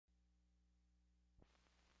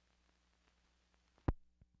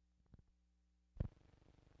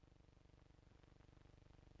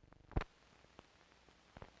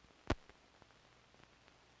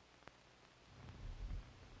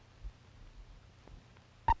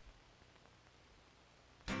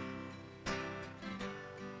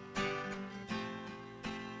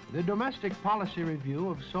The domestic policy review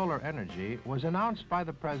of solar energy was announced by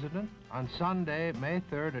the President on Sunday, May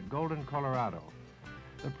 3rd at Golden, Colorado.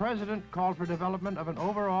 The President called for development of an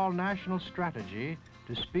overall national strategy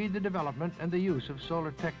to speed the development and the use of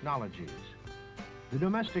solar technologies. The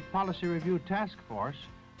Domestic Policy Review Task Force,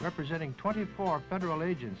 representing 24 federal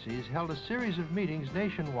agencies, held a series of meetings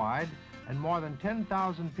nationwide, and more than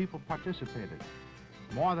 10,000 people participated.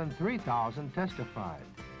 More than 3,000 testified.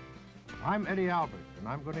 I'm Eddie Albert, and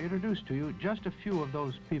I'm going to introduce to you just a few of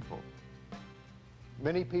those people.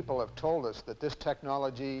 Many people have told us that this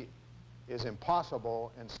technology is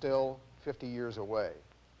impossible and still 50 years away.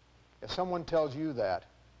 If someone tells you that,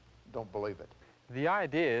 don't believe it. The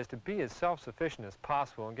idea is to be as self-sufficient as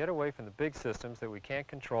possible and get away from the big systems that we can't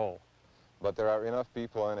control. But there are enough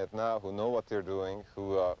people in it now who know what they're doing,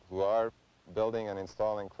 who are building and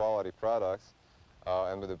installing quality products,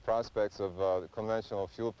 and with the prospects of conventional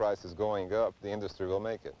fuel prices going up, the industry will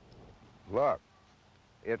make it. Look,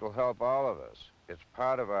 it will help all of us. It's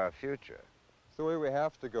part of our future. It's the way we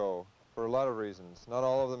have to go for a lot of reasons. Not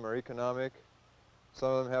all of them are economic.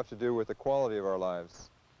 Some of them have to do with the quality of our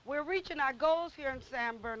lives. We're reaching our goals here in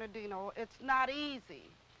San Bernardino. It's not easy.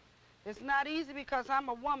 It's not easy because I'm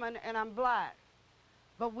a woman and I'm black,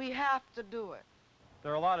 but we have to do it.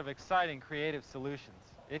 There are a lot of exciting, creative solutions.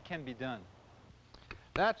 It can be done.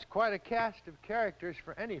 That's quite a cast of characters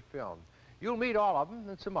for any film. You'll meet all of them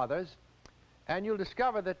and some others, and you'll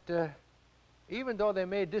discover that even though they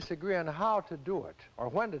may disagree on how to do it or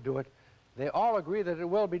when to do it, they all agree that it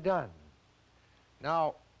will be done.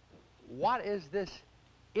 Now, what is this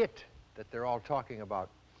it that they're all talking about?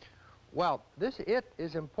 Well, this it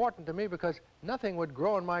is important to me because nothing would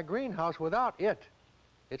grow in my greenhouse without it.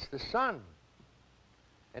 It's the sun.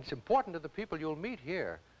 And it's important to the people you'll meet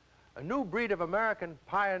here. A new breed of American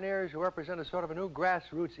pioneers who represent a sort of a new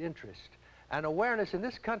grassroots interest and awareness in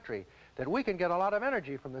this country that we can get a lot of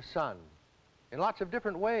energy from the sun in lots of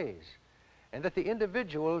different ways, and that the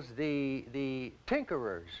individuals, the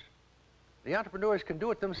tinkerers, the entrepreneurs can do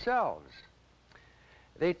it themselves.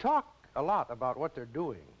 They talk a lot about what they're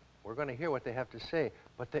doing. We're going to hear what they have to say,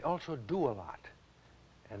 but they also do a lot.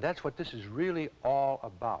 And that's what this is really all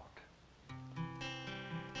about.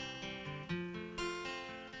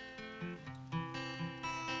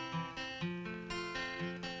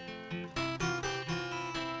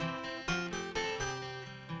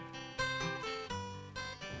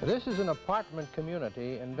 This is an apartment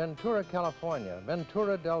community in Ventura, California,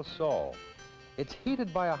 Ventura del Sol. It's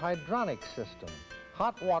heated by a hydronic system,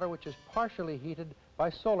 hot water which is partially heated by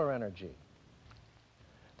solar energy.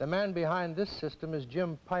 The man behind this system is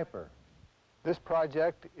Jim Piper. This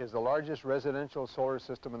project is the largest residential solar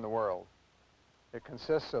system in the world. It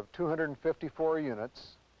consists of 254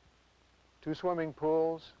 units, 2 swimming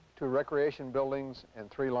pools, 2 recreation buildings, and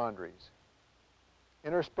 3 laundries.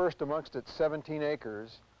 Interspersed amongst its 17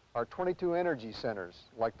 acres are 22 energy centers,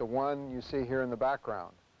 like the one you see here in the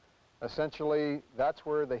background. Essentially, that's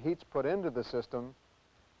where the heat's put into the system,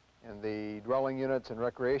 and the dwelling units and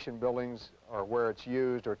recreation buildings are where it's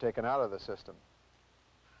used or taken out of the system.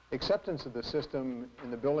 Acceptance of the system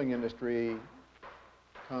in the building industry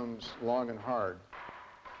comes long and hard.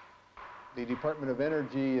 The Department of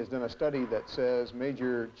Energy has done a study that says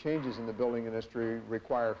major changes in the building industry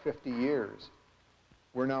require 50 years.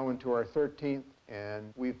 We're now into our 13th,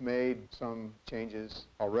 and we've made some changes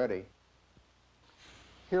already.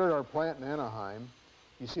 Here at our plant in Anaheim,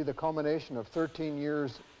 you see the culmination of 13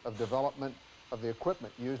 years of development of the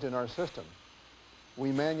equipment used in our system.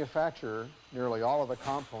 We manufacture nearly all of the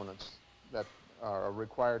components that are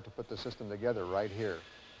required to put the system together right here.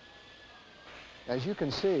 As you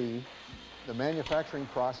can see, the manufacturing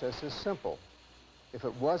process is simple. If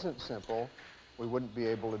it wasn't simple, we wouldn't be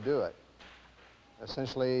able to do it.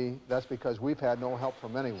 Essentially, that's because we've had no help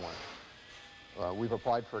from anyone. We've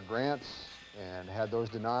applied for grants and had those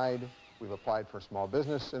denied. We've applied for Small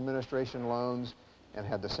Business Administration loans and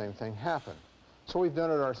had the same thing happen. So we've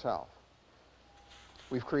done it ourselves.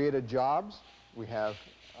 We've created jobs. We have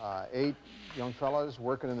 8 young fellows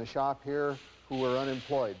working in the shop here who were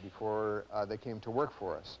unemployed before they came to work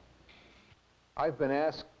for us. I've been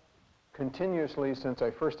asked continuously since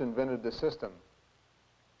I first invented the system,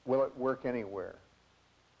 will it work anywhere?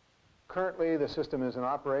 Currently, the system is in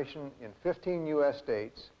operation in 15 U.S.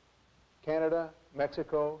 states, Canada,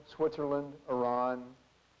 Mexico, Switzerland, Iran,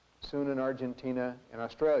 soon in Argentina, and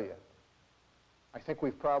Australia. I think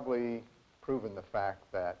we've probably proven the fact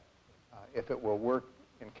that if it will work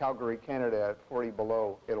in Calgary, Canada at 40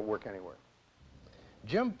 below, it'll work anywhere.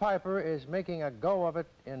 Jim Piper is making a go of it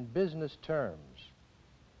in business terms.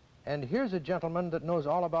 And here's a gentleman that knows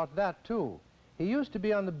all about that, too. He used to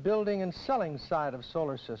be on the building and selling side of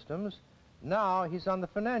solar systems. Now he's on the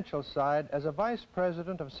financial side as a vice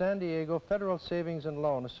president of San Diego Federal Savings and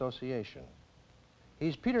Loan Association.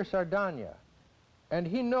 He's Peter Sardagna, and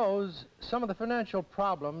he knows some of the financial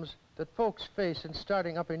problems that folks face in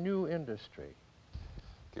starting up a new industry.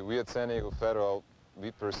 Okay, we at San Diego Federal, we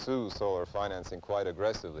pursue solar financing quite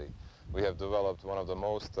aggressively. We have developed one of the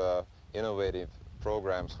most innovative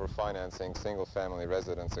programs for financing single-family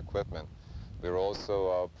residence equipment. We're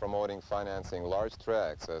also promoting financing large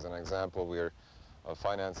tracts. As an example, we're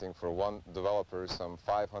financing for one developer some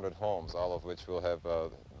 500 homes, all of which will have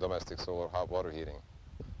domestic solar hot water heating.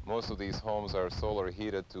 Most of these homes are solar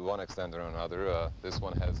heated to one extent or another. This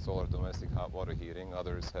one has solar domestic hot water heating.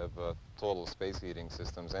 Others have total space heating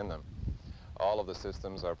systems in them. All of the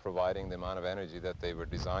systems are providing the amount of energy that they were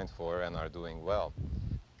designed for and are doing well.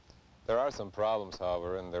 There are some problems,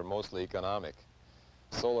 however, and they're mostly economic.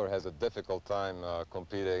 Solar has a difficult time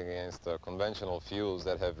competing against conventional fuels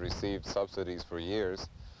that have received subsidies for years,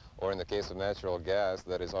 or in the case of natural gas,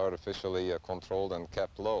 that is artificially controlled and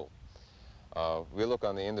kept low. We look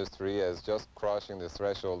on the industry as just crossing the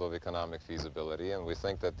threshold of economic feasibility, and we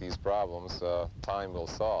think that these problems time will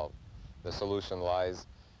solve. The solution lies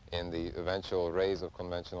in the eventual raise of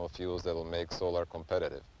conventional fuels that will make solar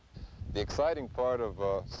competitive. The exciting part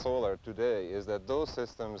of solar today is that those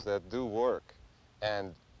systems that do work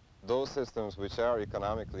and those systems which are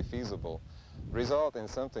economically feasible result in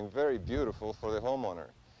something very beautiful for the homeowner.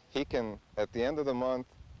 He can, at the end of the month,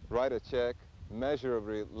 write a check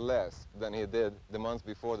measurably less than he did the month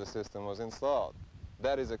before the system was installed.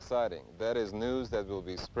 That is exciting. That is news that will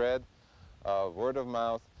be spread, word of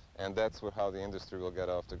mouth, and that's how the industry will get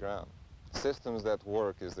off the ground. Systems that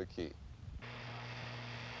work is the key.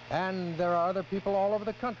 And there are other people all over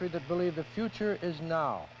the country that believe the future is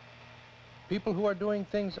now. People who are doing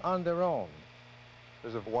things on their own.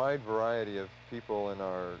 There's a wide variety of people in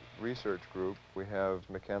our research group. We have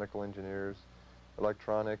mechanical engineers,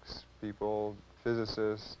 electronics people,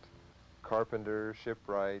 physicists, carpenters,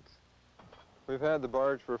 shipwrights. We've had the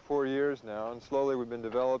barge for 4 years now, and slowly we've been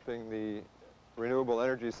developing the renewable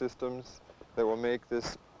energy systems that will make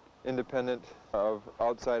this independent of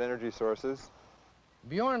outside energy sources.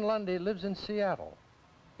 Bjorn Lundy lives in Seattle.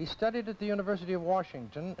 He studied at the University of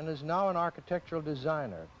Washington and is now an architectural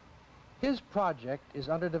designer. His project is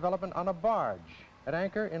under development on a barge at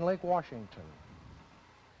anchor in Lake Washington.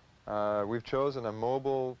 We've chosen a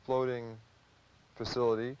mobile floating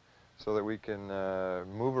facility so that we can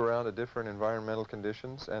move around to different environmental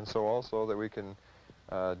conditions, and so also that we can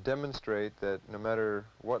demonstrate that no matter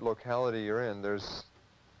what locality you're in, there's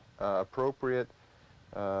appropriate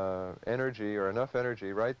energy or enough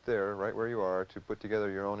energy right there, right where you are, to put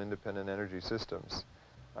together your own independent energy systems.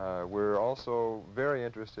 We're also very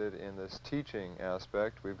interested in this teaching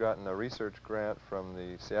aspect. We've gotten a research grant from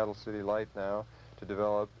the Seattle City Light now to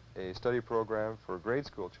develop a study program for grade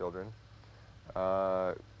school children,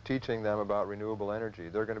 teaching them about renewable energy.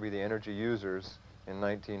 They're going to be the energy users in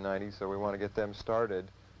 1990, so we want to get them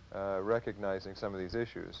started recognizing some of these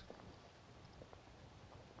issues.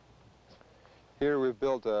 Here we've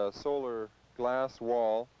built a solar glass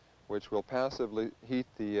wall which will passively heat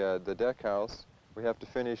the deck house. We have to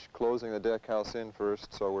finish closing the deck house in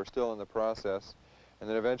first, so we're still in the process. And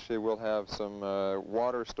then eventually we'll have some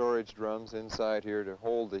water storage drums inside here to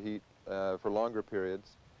hold the heat for longer periods.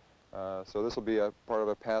 So this will be a part of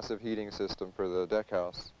a passive heating system for the deck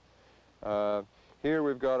house. Here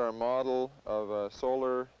we've got our model of a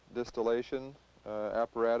solar distillation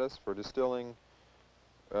apparatus for distilling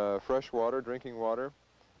fresh water, drinking water,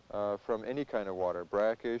 from any kind of water,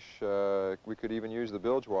 brackish. We could even use the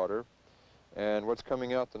bilge water. And what's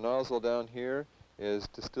coming out the nozzle down here is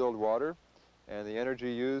distilled water, and the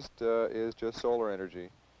energy used is just solar energy.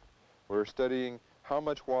 We're studying how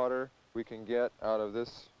much water we can get out of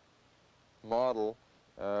this model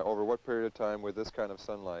over what period of time with this kind of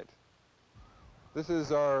sunlight. This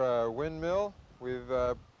is our windmill. We've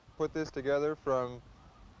put this together from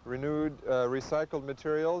renewed recycled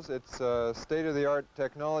materials. It's state-of-the-art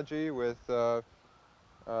technology with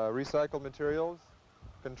recycled materials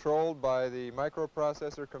controlled by the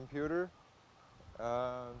microprocessor computer.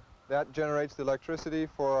 That generates the electricity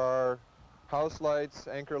for our house lights,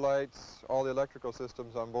 anchor lights, all the electrical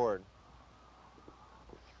systems on board.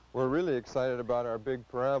 We're really excited about our big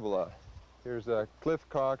parabola. Here's Cliff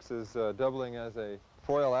Cox is doubling as a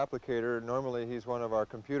foil applicator. Normally he's one of our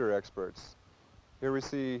computer experts. Here we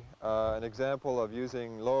see an example of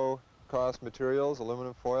using low-cost materials,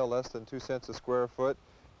 aluminum foil, less than 2 cents a square foot,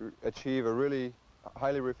 to achieve a really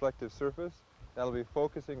highly reflective surface. That'll be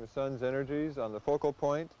focusing the sun's energies on the focal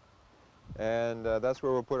point. And that's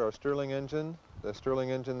where we'll put our Stirling engine. The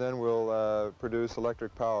Stirling engine then will produce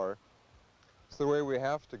electric power. It's the way we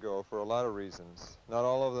have to go for a lot of reasons. Not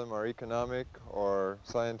all of them are economic or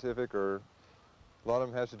scientific, or a lot of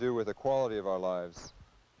them have to do with the quality of our lives.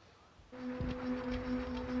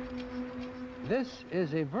 This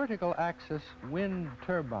is a vertical axis wind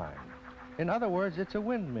turbine. In other words, it's a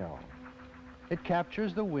windmill. It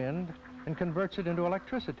captures the wind and converts it into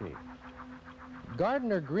electricity.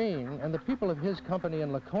 Gardner Green and the people of his company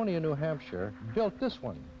in Laconia, New Hampshire, built this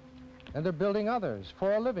one. And they're building others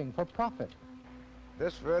for a living, for profit.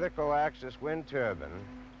 This vertical axis wind turbine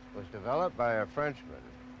was developed by a Frenchman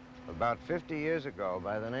about 50 years ago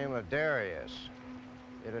by the name of Darius.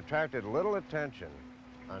 It attracted little attention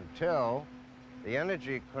until the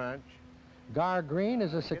energy crunch. Gar Green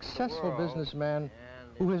is a successful businessman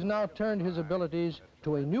who has now turned his abilities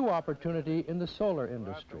to a new opportunity in the solar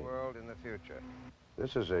industry. The world in the future.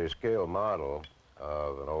 This is a scale model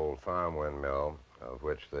of an old farm windmill, of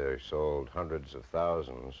which they sold hundreds of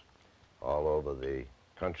thousands all over the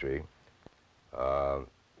country,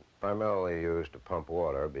 primarily used to pump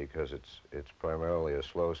water because it's primarily a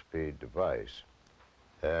slow-speed device.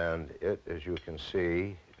 And it, as you can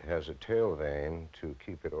see, has a tail vane to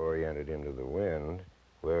keep it oriented into the wind,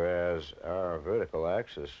 whereas our vertical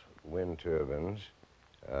axis wind turbines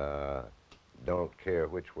don't care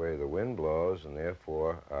which way the wind blows and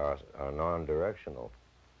therefore are non-directional.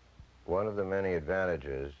 One of the many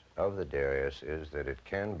advantages of the Darius is that it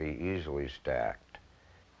can be easily stacked.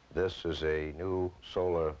 This is a new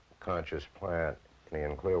solar conscious plant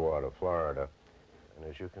in Clearwater, Florida, and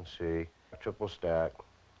as you can see, a triple stack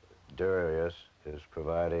Darius is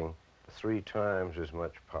providing 3 times as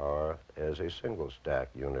much power as a single stack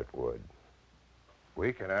unit would.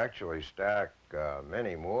 We can actually stack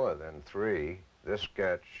many more than 3. This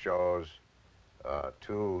sketch shows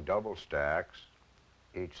 2 double stacks,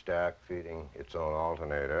 each stack feeding its own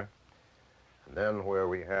alternator. And then where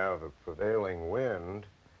we have a prevailing wind,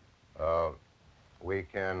 we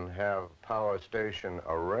can have a power station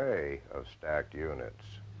array of stacked units.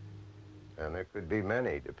 And there could be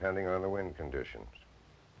many, depending on the wind conditions.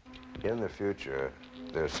 In the future,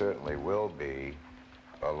 there certainly will be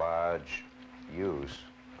a large use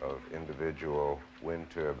of individual wind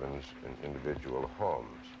turbines in individual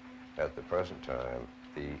homes. At the present time,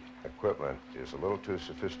 the equipment is a little too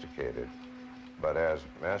sophisticated, but as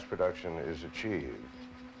mass production is achieved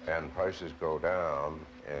and prices go down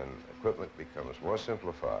and equipment becomes more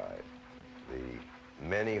simplified, the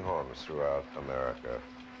many homes throughout America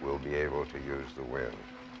will be able to use the wind.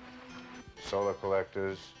 Solar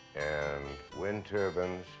collectors and wind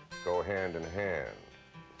turbines go hand in hand,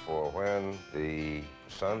 for when the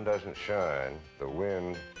sun doesn't shine, the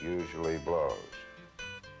wind usually blows.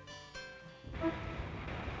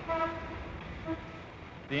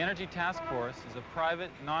 The Energy Task Force is a private,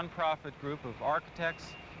 non-profit group of architects,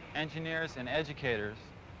 engineers, and educators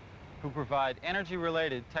who provide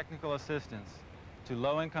energy-related technical assistance to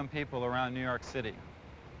low-income people around New York City.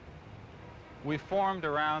 We formed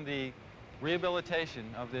around the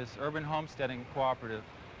rehabilitation of this urban homesteading cooperative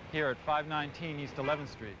here at 519 East 11th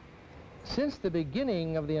Street. Since the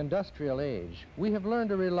beginning of the industrial age, we have learned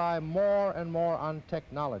to rely more and more on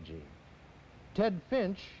technology. Ted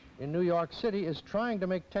Finch in New York City is trying to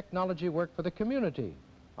make technology work for the community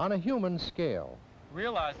on a human scale.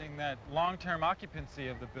 Realizing that long-term occupancy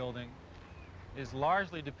of the building is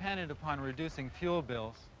largely dependent upon reducing fuel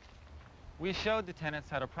bills, we showed the tenants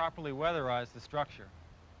how to properly weatherize the structure.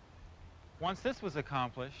 Once this was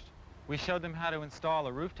accomplished, we showed them how to install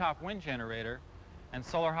a rooftop wind generator and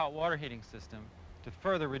solar hot water heating system to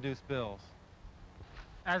further reduce bills.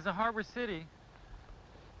 As a harbor city,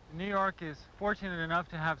 New York is fortunate enough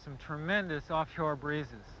to have some tremendous offshore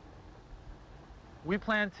breezes. We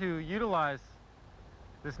plan to utilize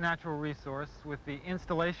this natural resource with the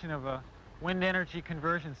installation of a wind energy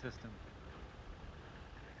conversion system.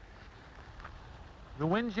 The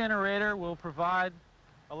wind generator will provide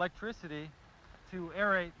electricity to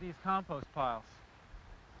aerate these compost piles.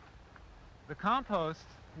 The compost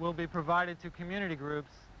will be provided to community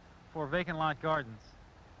groups for vacant lot gardens.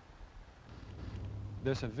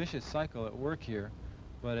 There's a vicious cycle at work here,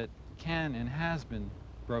 but it can and has been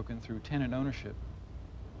broken through tenant ownership.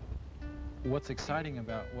 What's exciting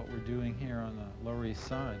about what we're doing here on the Lower East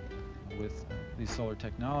Side with these solar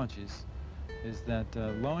technologies is that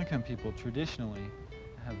low-income people traditionally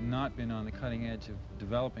have not been on the cutting edge of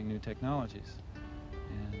developing new technologies.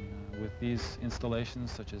 And with these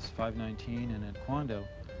installations such as 519 and at Quando,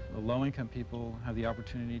 the low-income people have the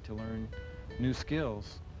opportunity to learn new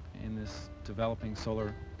skills in this developing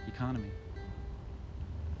solar economy.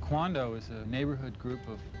 Quando is a neighborhood group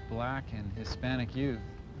of black and Hispanic youth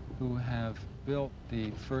who have built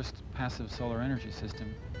the first passive solar energy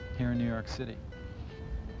system here in New York City.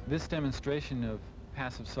 This demonstration of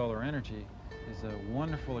passive solar energy is a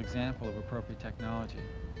wonderful example of appropriate technology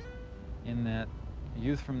in that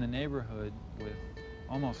youth from the neighborhood with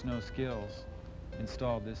almost no skills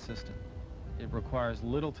installed this system. It requires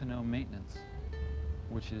little to no maintenance,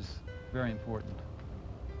 which is very important.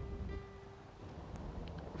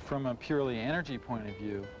 From a purely energy point of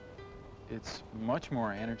view, it's much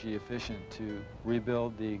more energy efficient to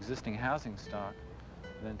rebuild the existing housing stock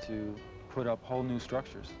than to put up whole new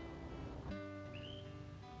structures.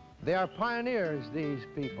 They are pioneers, these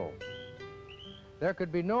people. There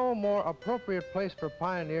could be no more appropriate place for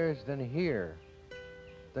pioneers than here.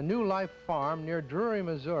 The New Life Farm near Drury,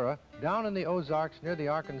 Missouri, down in the Ozarks near the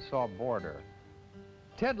Arkansas border.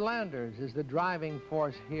 Ted Landers is the driving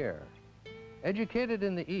force here. Educated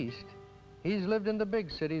in the East, he's lived in the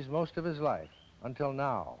big cities most of his life, until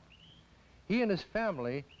now. He and his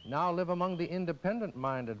family now live among the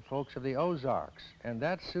independent-minded folks of the Ozarks, and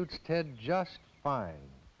that suits Ted just fine.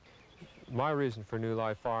 My reason for New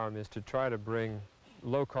Life Farm is to try to bring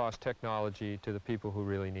low-cost technology to the people who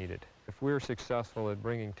really need it. If we're successful at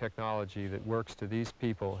bringing technology that works to these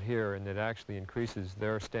people here and that actually increases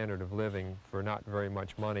their standard of living for not very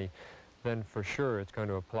much money, then for sure it's going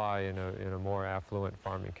to apply in a more affluent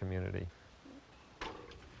farming community.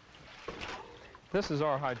 This is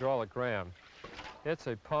our hydraulic ram. It's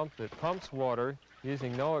a pump that pumps water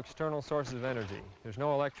using no external sources of energy. There's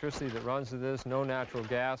no electricity that runs to this, no natural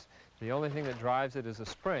gas. The only thing that drives it is a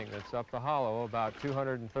spring that's up the hollow about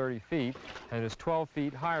 230 feet and is 12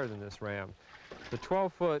 feet higher than this ram. The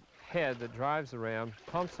 12-foot head that drives the ram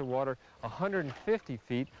pumps the water 150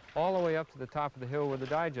 feet all the way up to the top of the hill where the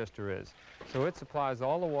digester is. So it supplies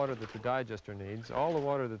all the water that the digester needs, all the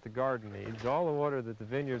water that the garden needs, all the water that the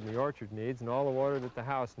vineyard and the orchard needs, and all the water that the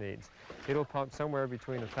house needs. It'll pump somewhere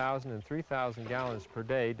between 1,000 and 3,000 gallons per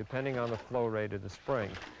day, depending on the flow rate of the spring.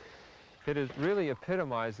 It really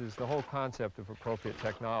epitomizes the whole concept of appropriate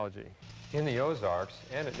technology. In the Ozarks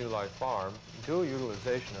and at New Life Farm, dual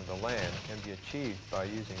utilization of the land can be achieved by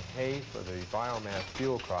using hay for the biomass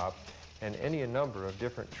fuel crop and any number of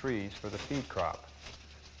different trees for the feed crop.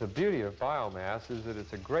 The beauty of biomass is that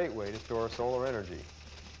it's a great way to store solar energy.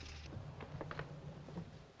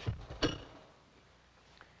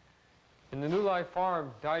 In the New Life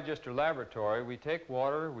Farm digester laboratory, we take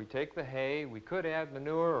water, we take the hay, we could add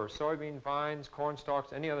manure or soybean vines, corn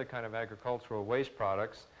stalks, any other kind of agricultural waste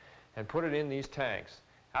products, and put it in these tanks.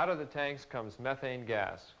 Out of the tanks comes methane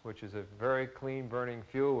gas, which is a very clean burning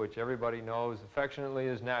fuel which everybody knows affectionately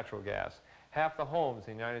as natural gas. Half the homes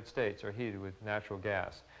in the United States are heated with natural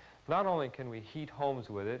gas. Not only can we heat homes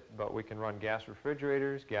with it, but we can run gas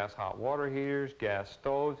refrigerators, gas hot water heaters, gas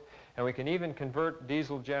stoves, and we can even convert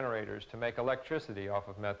diesel generators to make electricity off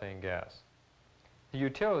of methane gas. The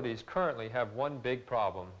utilities currently have one big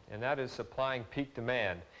problem, and that is supplying peak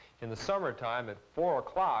demand. In the summertime at 4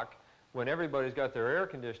 o'clock, when everybody's got their air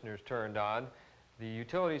conditioners turned on, the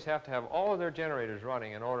utilities have to have all of their generators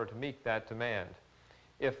running in order to meet that demand.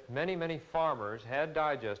 If many, many farmers had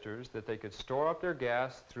digesters that they could store up their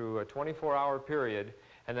gas through a 24-hour period,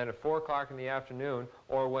 and then at 4 o'clock in the afternoon,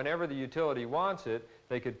 or whenever the utility wants it,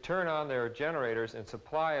 they could turn on their generators and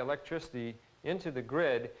supply electricity into the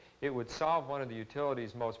grid, it would solve one of the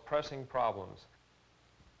utility's most pressing problems.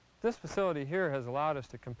 This facility here has allowed us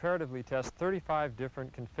to comparatively test 35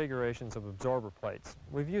 different configurations of absorber plates.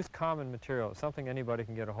 We've used common materials, something anybody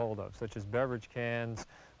can get a hold of, such as beverage cans,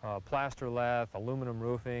 plaster lath, aluminum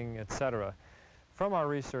roofing, etc. From our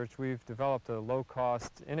research, we've developed a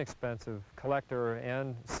low-cost, inexpensive collector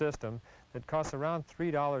and system that costs around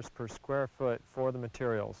 $3 per square foot for the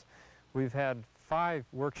materials. We've had 5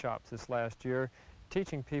 workshops this last year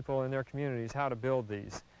teaching people in their communities how to build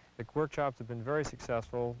these. The workshops have been very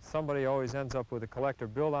successful. Somebody always ends up with a collector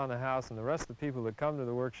built on the house, and the rest of the people that come to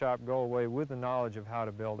the workshop go away with the knowledge of how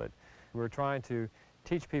to build it. We're trying to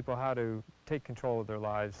teach people how to take control of their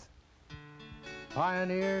lives.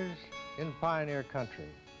 Pioneers in pioneer country.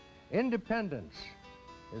 Independence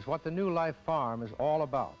is what the New Life Farm is all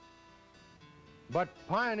about. But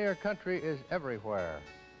pioneer country is everywhere.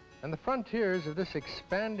 And the frontiers of this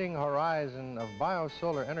expanding horizon of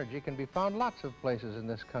biosolar energy can be found lots of places in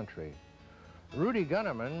this country. Rudy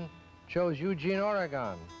Gunnerman chose Eugene,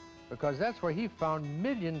 Oregon, because that's where he found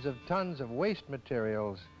millions of tons of waste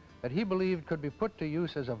materials that he believed could be put to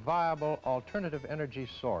use as a viable alternative energy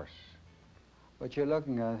source. What you're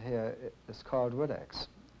looking at here is called Wood-X.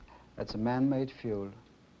 It's a man-made fuel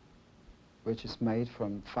which is made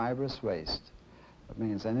from fibrous waste. That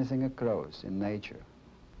means anything that grows in nature,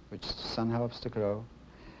 which the sun helps to grow,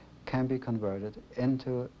 can be converted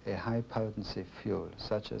into a high-potency fuel,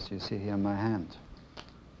 such as you see here in my hand.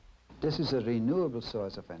 This is a renewable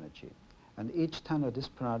source of energy, and each ton of this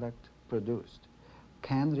product produced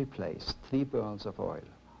can replace 3 barrels of oil,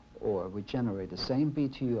 or we generate the same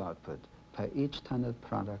BTU output per each ton of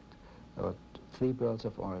product or 3 barrels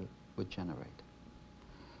of oil would generate.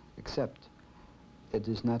 Except it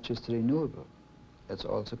is not just renewable, it's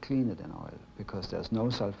also cleaner than oil because there's no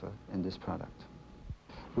sulfur in this product.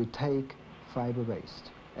 We take fiber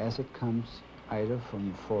waste as it comes either from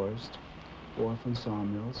the forest or from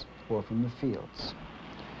sawmills or from the fields.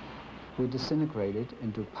 We disintegrate it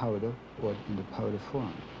into powder or into powder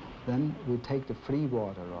form. Then we take the free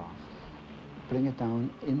water off, bring it down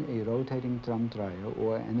in a rotating drum dryer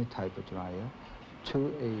or any type of dryer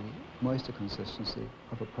to a moisture consistency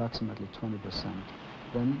of approximately 20%.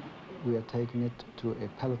 Then we are taking it to a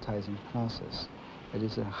pelletizing process. It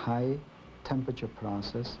is a high temperature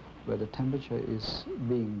process where the temperature is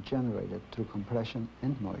being generated through compression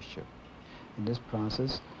and moisture. In this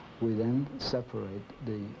process, we then separate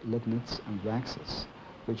the lignits and waxes,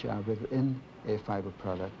 which are within a fiber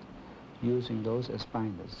product, using those as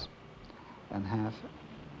binders, and have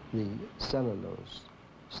the cellulose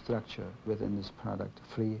structure within this product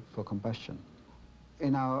free for combustion.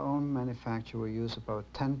 In our own manufacture, we use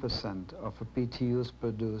about 10% of the BTUs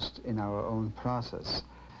produced in our own process.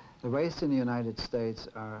 The waste in the United States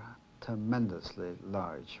are tremendously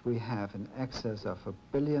large. We have in excess of 1.5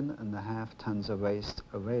 billion tons of waste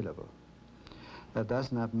available. That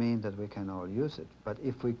does not mean that we can all use it, but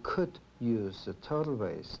if we could use the total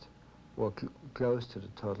waste, or close to the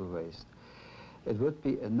total waste, it would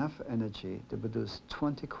be enough energy to produce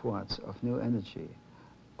 20 quarts of new energy,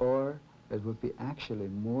 or it would be actually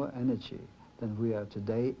more energy than we are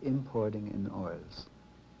today importing in oils.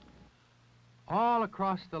 All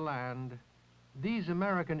across the land, these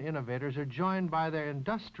American innovators are joined by their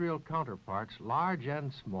industrial counterparts, large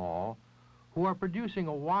and small, who are producing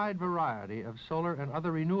a wide variety of solar and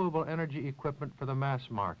other renewable energy equipment for the mass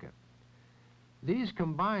market. These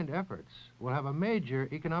combined efforts will have a major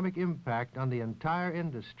economic impact on the entire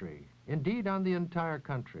industry, indeed on the entire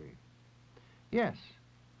country. Yes,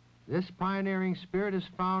 this pioneering spirit is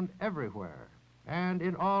found everywhere and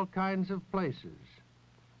in all kinds of places.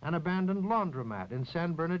 An abandoned laundromat in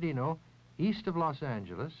San Bernardino, east of Los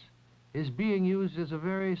Angeles, is being used as a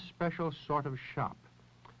very special sort of shop,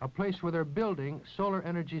 a place where they're building solar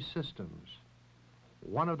energy systems.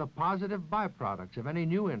 One of the positive byproducts of any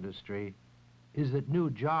new industry is that new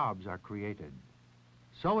jobs are created.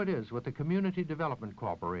 So it is with the Community Development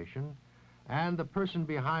Corporation, and the person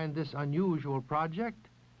behind this unusual project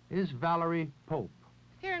is Valerie Pope.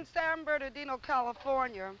 Here in San Bernardino,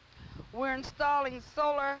 California, we're installing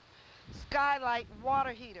solar skylight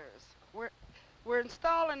water heaters. We're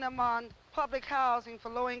installing them on public housing for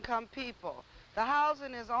low-income people. The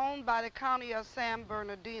housing is owned by the county of San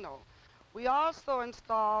Bernardino. We also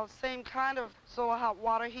install same kind of solar hot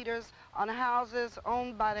water heaters on houses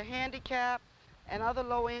owned by the handicapped and other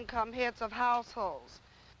low-income heads of households.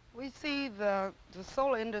 We see the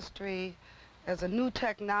solar industry as a new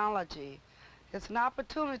technology. It's an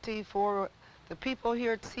opportunity for the people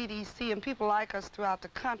here at CDC and people like us throughout the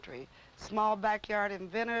country, small backyard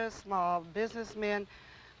inventors, small businessmen,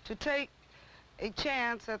 to take a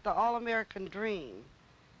chance at the all-American dream.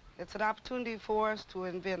 It's an opportunity for us to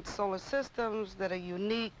invent solar systems that are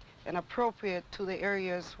unique and appropriate to the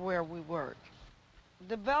areas where we work.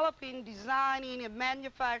 Developing, designing, and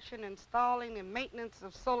manufacturing, installing, and maintenance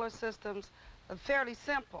of solar systems are fairly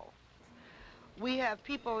simple. We have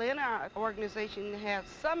people in our organization that have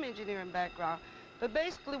some engineering background, but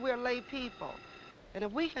basically we're lay people. And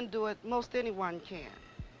if we can do it, most anyone can.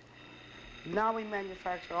 Now we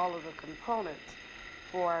manufacture all of the components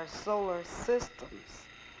for our solar systems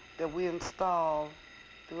that we install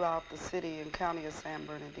throughout the city and county of San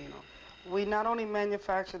Bernardino. We not only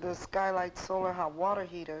manufacture the skylight solar hot water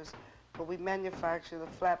heaters, but we manufacture the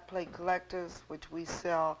flat plate collectors, which we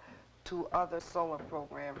sell to other solar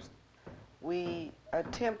programs. We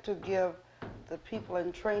attempt to give the people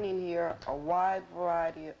in training here a wide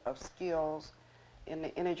variety of skills in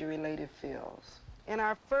the energy-related fields. In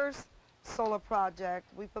our first solar project,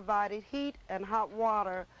 we provided heat and hot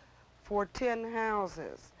water for 10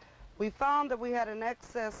 houses. We found that we had an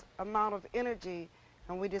excess amount of energy,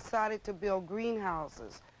 and we decided to build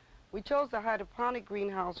greenhouses. We chose the hydroponic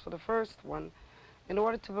greenhouse for the first one in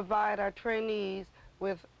order to provide our trainees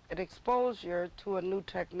with an exposure to a new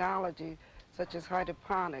technology such as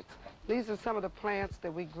hydroponics. These are some of the plants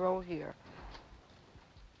that we grow here.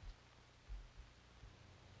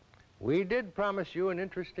 We did promise you an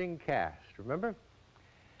interesting cast, remember?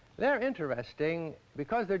 They're interesting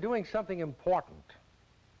because they're doing something important,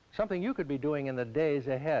 something you could be doing in the days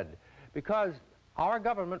ahead, because our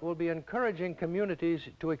government will be encouraging communities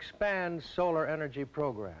to expand solar energy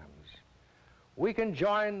programs. We can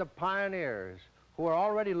join the pioneers who are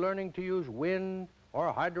already learning to use wind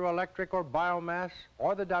or hydroelectric or biomass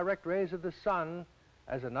or the direct rays of the sun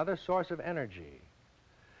as another source of energy.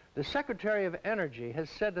 The Secretary of Energy has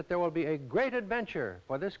said that there will be a great adventure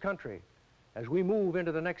for this country as we move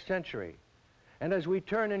into the next century and as we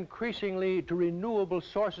turn increasingly to renewable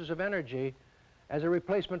sources of energy as a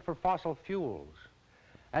replacement for fossil fuels.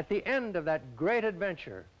 At the end of that great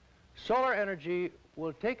adventure, solar energy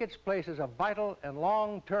will take its place as a vital and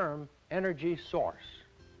long-term energy source.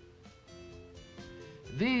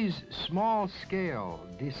 These small-scale,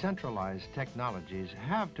 decentralized technologies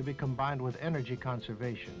have to be combined with energy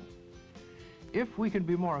conservation. If we can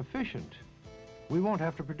be more efficient, we won't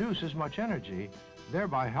have to produce as much energy,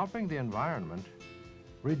 thereby helping the environment,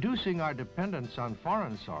 reducing our dependence on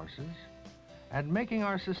foreign sources, and making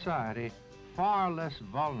our society far less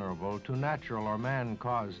vulnerable to natural or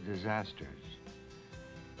man-caused disasters.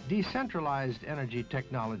 Decentralized energy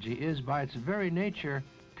technology is, by its very nature,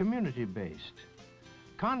 community-based.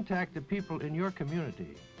 Contact the people in your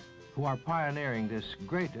community who are pioneering this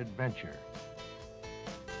great adventure.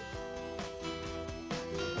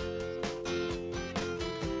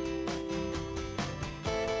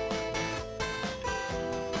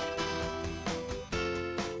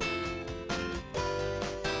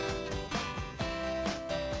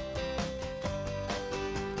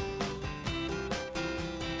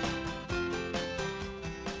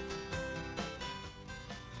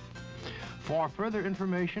 For further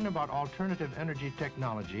information about alternative energy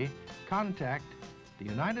technology, contact the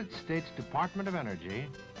United States Department of Energy,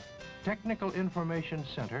 Technical Information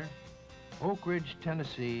Center, Oak Ridge,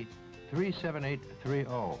 Tennessee,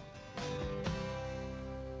 37830.